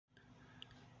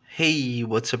Hey,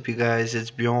 what's up you guys?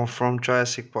 It's Bjorn from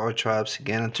Jurassic Park Triops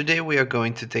again, and today we are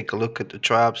going to take a look at the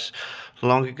Triops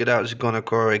Longicaudatus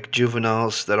Gonochoric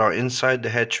juveniles that are inside the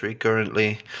hatchery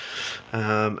currently.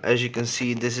 As you can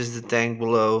see, this is the tank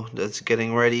below that's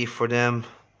getting ready for them.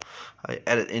 I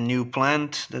added a new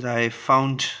plant that I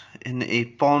found in a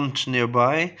pond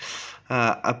nearby.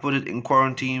 I put it in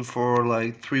quarantine for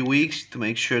like 3 weeks to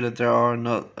make sure that there were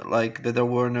no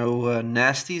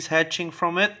nasties hatching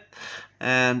from it,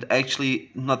 and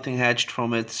actually nothing hatched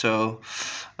from it, so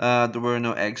there were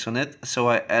no eggs on it. So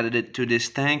I added it to this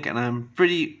tank, and I'm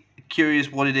pretty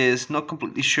curious what it is. Not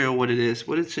completely sure what it is,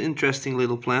 but it's an interesting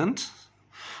little plant.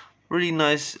 Really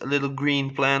nice little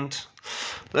green plant.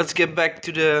 Let's get back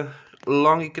to the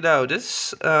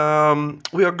Longicaudatus.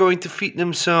 We are going to feed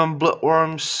them some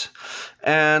bloodworms,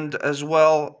 and as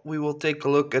well we will take a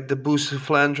look at the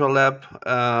BuceLab lab,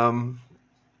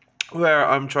 where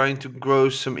I'm trying to grow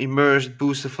some immersed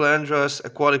Buce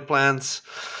aquatic plants,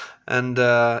 and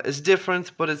it's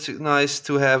different, but it's nice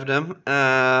to have them.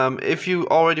 If you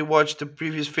already watched the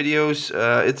previous videos,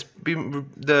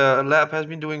 the lab has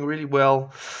been doing really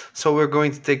well, so we're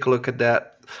going to take a look at that.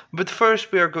 But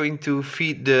first we are going to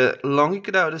feed the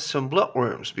Longicaudatus some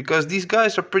bloodworms, because these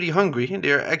guys are pretty hungry.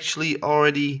 They're actually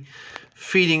already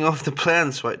feeding off the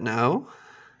plants right now,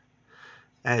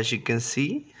 as you can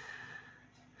see.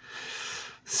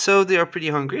 So they are pretty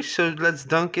hungry, so let's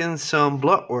dunk in some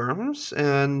bloodworms,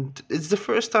 and it's the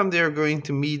first time they are going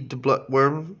to meet the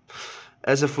bloodworm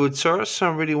as a food source, so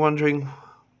I'm really wondering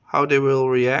how they will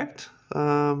react.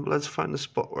 Let's find a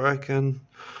spot where I can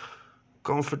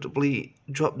comfortably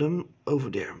drop them over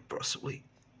there, possibly.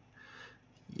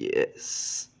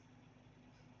 Yes.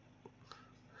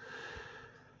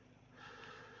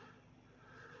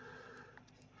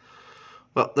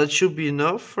 Well, that should be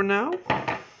enough for now.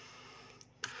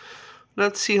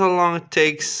 Let's see how long it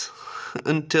takes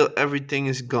until everything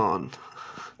is gone.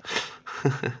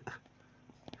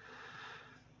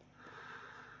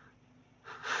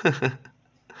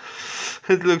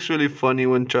 It looks really funny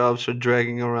when Triops are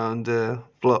dragging around the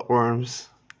bloodworms.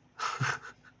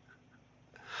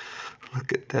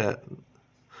 Look at that.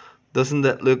 Doesn't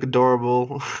that look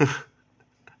adorable?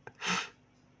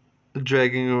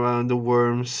 Dragging around the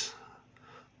worms.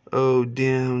 Oh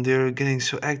damn, they're getting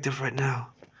so active right now.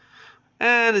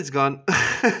 And it's gone.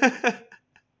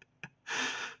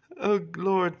 Oh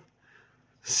Lord.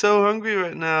 So hungry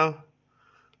right now.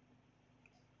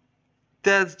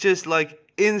 That's just like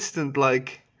instant,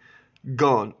 like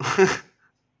gone.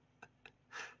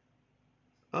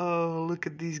 Oh, look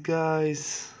at these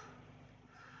guys.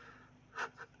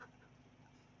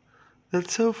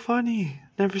 That's so funny.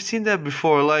 Never seen that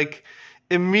before. Like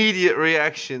immediate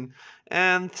reaction.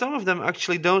 And some of them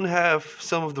actually don't have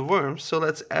some of the worms, so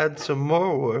let's add some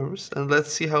more worms and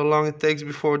let's see how long it takes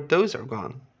before those are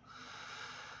gone.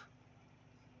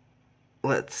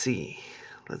 Let's see.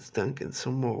 Let's dunk in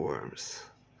some more worms.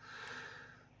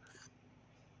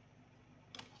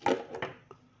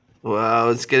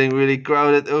 Wow, it's getting really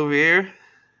crowded over here.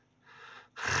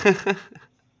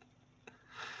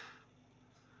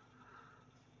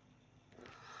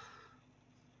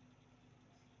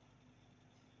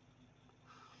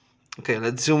 Okay,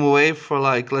 let's zoom away for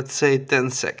like, let's say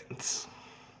 10 seconds.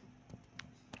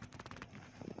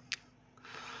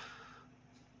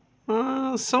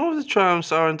 Some of the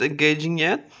Triops aren't engaging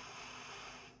yet.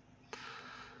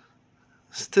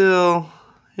 Still,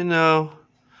 you know,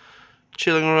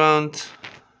 chilling around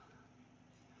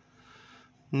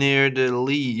near the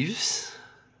leaves.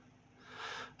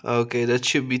 Okay, that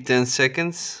should be 10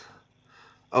 seconds.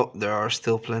 Oh, there are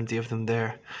still plenty of them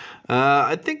there.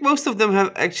 I think most of them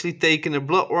have actually taken a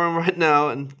bloodworm right now,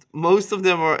 and most of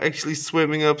them are actually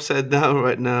swimming upside down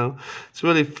right now. It's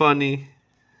really funny.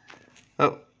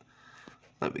 Oh,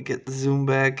 let me get the zoom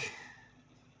back.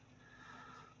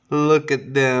 Look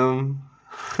at them.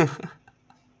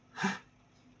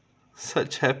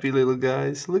 Such happy little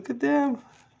guys. Look at them.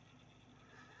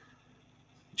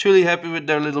 Truly happy with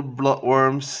their little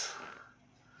bloodworms.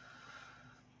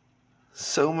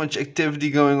 So much activity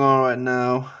going on right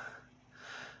now.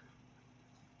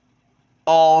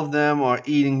 All of them are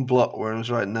eating bloodworms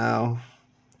right now.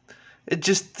 It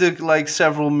just took like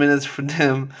several minutes for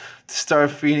them to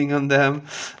start feeding on them.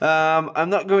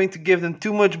 I'm not going to give them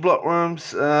too much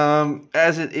bloodworms,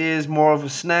 as it is more of a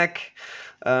snack.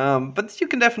 But you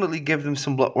can definitely give them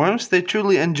some bloodworms. They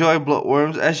truly enjoy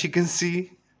bloodworms, as you can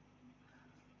see.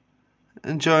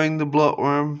 Enjoying the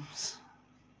bloodworms.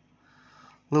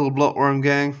 Little bloodworm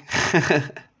gang.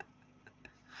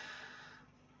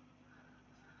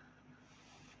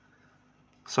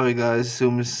 Sorry guys,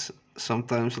 zoom is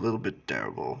sometimes a little bit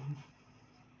terrible.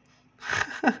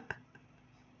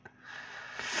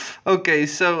 Okay,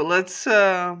 so let's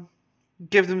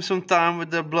give them some time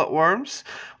with the bloodworms.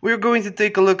 We're going to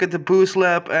take a look at the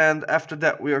BuceLab, and after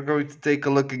that we are going to take a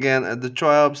look again at the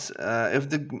triops, if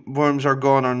the worms are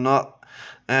gone or not,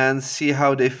 and see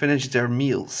how they finish their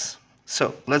meals.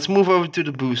 So let's move over to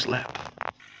the BuceLab.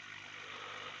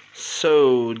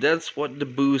 So that's what the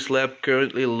BuceLab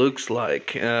currently looks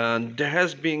like. There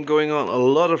has been going on a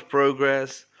lot of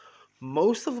progress.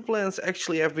 Most of the plants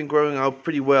actually have been growing out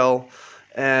pretty well,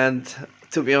 and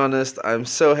to be honest, I'm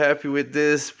so happy with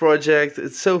this project.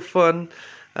 It's so fun.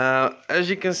 As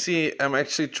you can see, I'm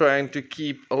actually trying to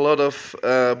keep a lot of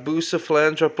Buce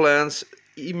plants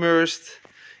immersed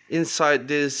inside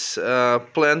this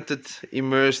planted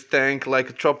immersed tank like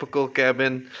a tropical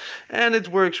cabin, and it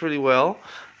works really well.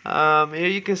 Here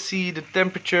you can see the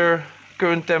temperature.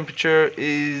 Current temperature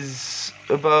is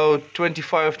about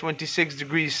 25-26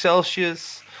 degrees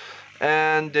Celsius,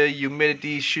 and the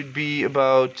humidity should be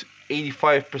about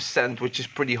 85%, which is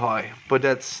pretty high, but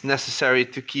that's necessary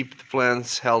to keep the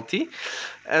plants healthy,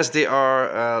 as they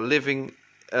are living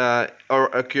or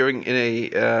occurring in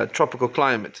a tropical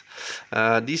climate.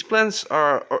 These plants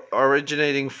are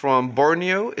originating from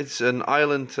Borneo. It's an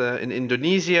island in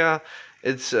Indonesia.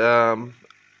 It's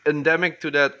endemic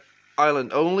to that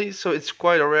island only, so it's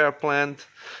quite a rare plant.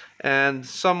 And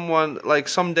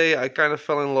someday I kind of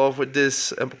fell in love with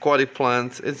this aquatic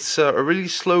plant. It's a really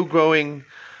slow growing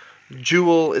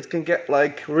jewel. It can get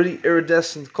like really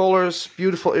iridescent colors,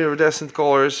 beautiful iridescent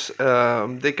colors.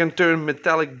 They can turn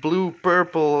metallic blue,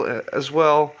 purple as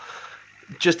well.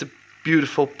 Just a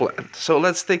beautiful plant. So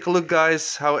let's take a look,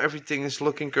 guys, how everything is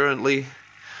looking currently.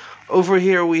 Over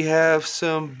here we have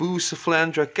some Buce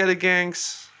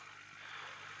cattygangs.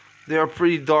 They are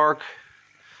pretty dark.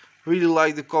 Really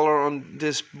like the color on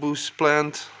this Buce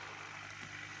plant.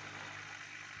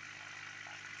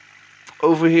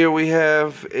 Over here we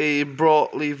have a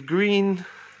broadleaf green,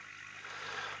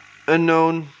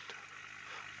 unknown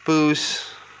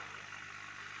Buce,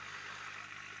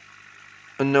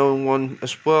 unknown one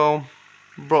as well,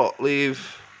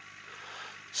 broadleaf,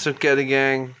 some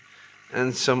cattygang,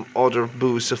 and some other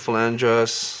Buce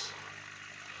phalandras.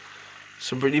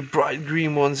 Some really bright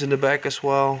green ones in the back as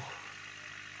well,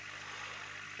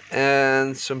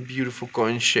 and some beautiful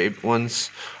coin-shaped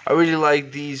ones. I really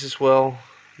like these as well,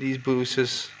 these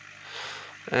Buces.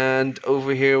 And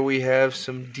over here we have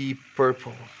some deep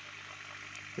purple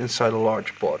inside a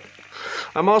large pot.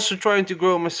 I'm also trying to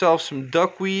grow myself some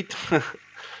duckweed,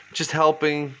 just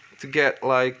helping to get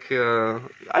like,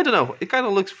 I don't know, it kind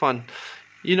of looks fun.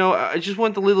 You know, I just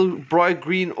want a little bright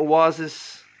green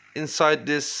oasis inside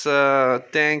this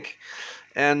tank.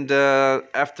 And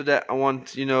after that I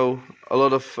want, you know, a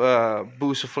lot of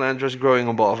Buce phalandras growing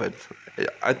above it.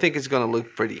 I think it's gonna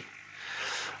look pretty.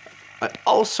 I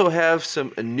also have some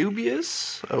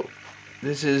Anubias. Oh,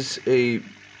 this is a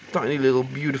tiny little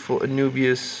beautiful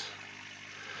Anubias.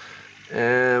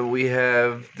 And we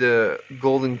have the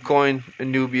golden coin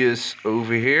Anubias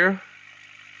over here.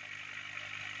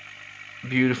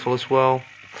 Beautiful as well.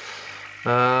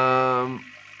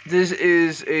 This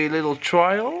is a little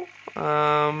trial.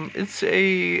 It's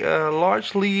a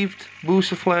large-leaved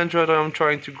Buce phalandra that I'm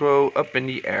trying to grow up in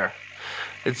the air.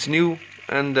 It's new,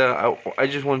 and I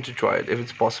just want to try it if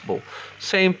it's possible.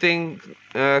 Same thing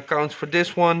counts for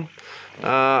this one.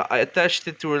 I attached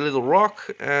it to a little rock,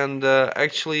 and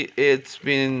actually it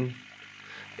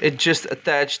just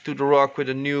attached to the rock with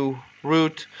a new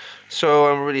root,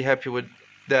 so I'm really happy with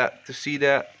that, to see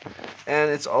that. And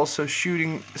it's also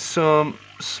shooting some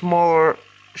smaller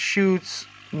shoots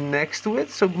next to it,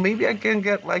 so maybe I can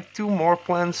get like 2 more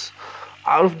plants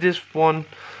out of this one,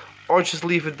 or just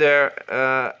leave it there,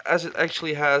 as it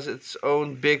actually has its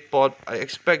own big pot. I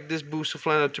expect this Buce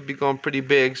phalandra to become pretty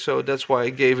big, so that's why I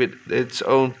gave it its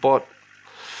own pot,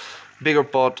 bigger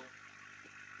pot,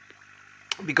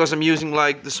 because I'm using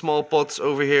like the small pots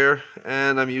over here,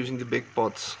 and I'm using the big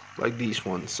pots like these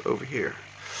ones over here.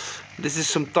 This is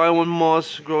some Taiwan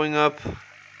moss growing up,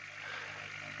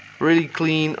 really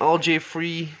clean, algae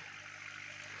free,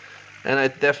 and I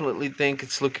definitely think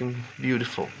it's looking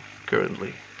beautiful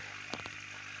currently.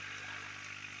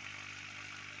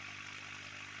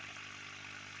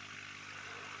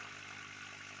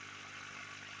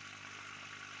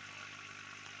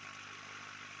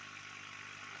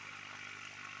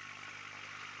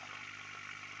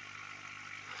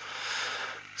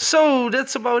 So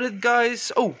that's about it,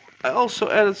 guys. Oh, I also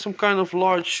added some kind of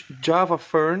large Java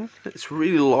fern. It's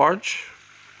really large.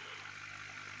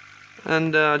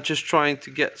 and just trying to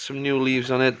get some new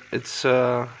leaves on it.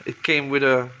 It came with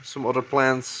some other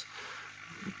plants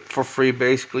for free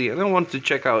basically, and I want to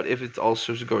check out if it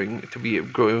also is going to be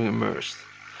growing immersed,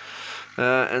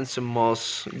 and some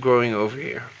moss growing over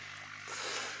here.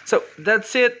 So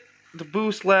that's it. The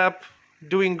BuceLab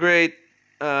doing great.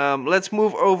 Let's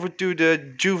move over to the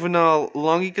juvenile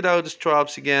Longicaudatus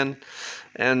Triops again,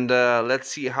 and let's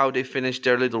see how they finish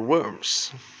their little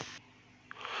worms.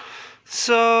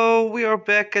 So we are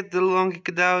back at the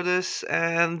Longicaudatus,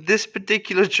 and this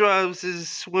particular Triops is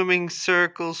swimming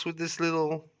circles with this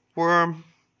little worm.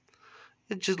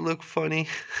 It just looked funny.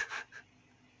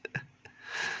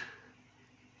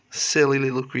 Silly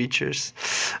little creatures.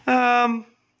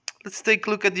 Let's take a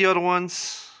look at the other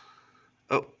ones.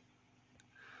 Oh,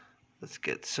 let's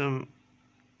get some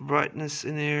brightness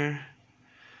in here.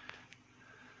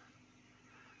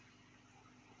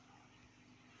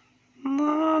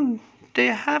 No, they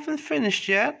haven't finished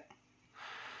yet.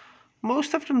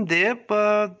 Most of them did,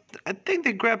 but I think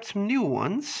they grabbed some new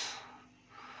ones.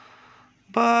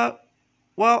 But,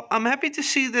 well, I'm happy to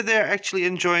see that they're actually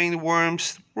enjoying the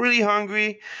worms, really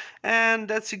hungry, and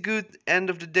that's a good end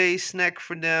of the day snack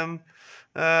for them.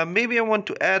 Maybe I want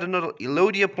to add another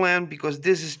Elodia plant, because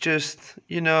this is just,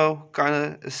 you know, kind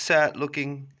of a sad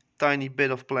looking tiny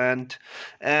bit of plant,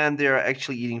 and they're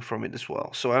actually eating from it as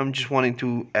well. So I'm just wanting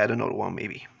to add another one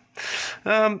maybe.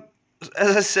 As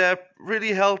I said,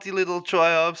 really healthy little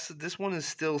Triops. This one is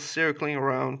still circling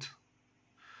around.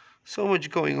 So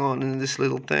much going on in this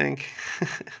little tank.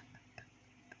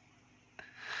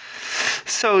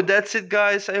 So that's it,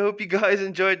 guys. I hope you guys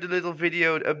enjoyed the little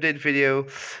video, the update video.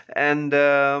 And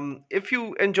if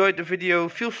you enjoyed the video,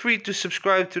 feel free to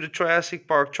subscribe to the Triassic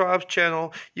Park Triops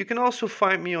channel. You can also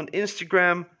find me on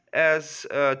Instagram as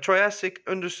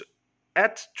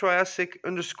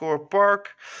 @Triassic_Park.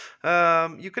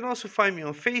 You can also find me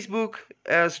on Facebook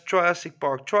as Triassic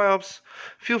Park Triops.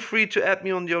 Feel free to add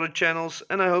me on the other channels,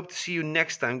 and I hope to see you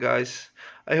next time, guys.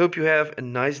 I hope you have a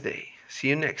nice day. See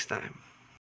you next time.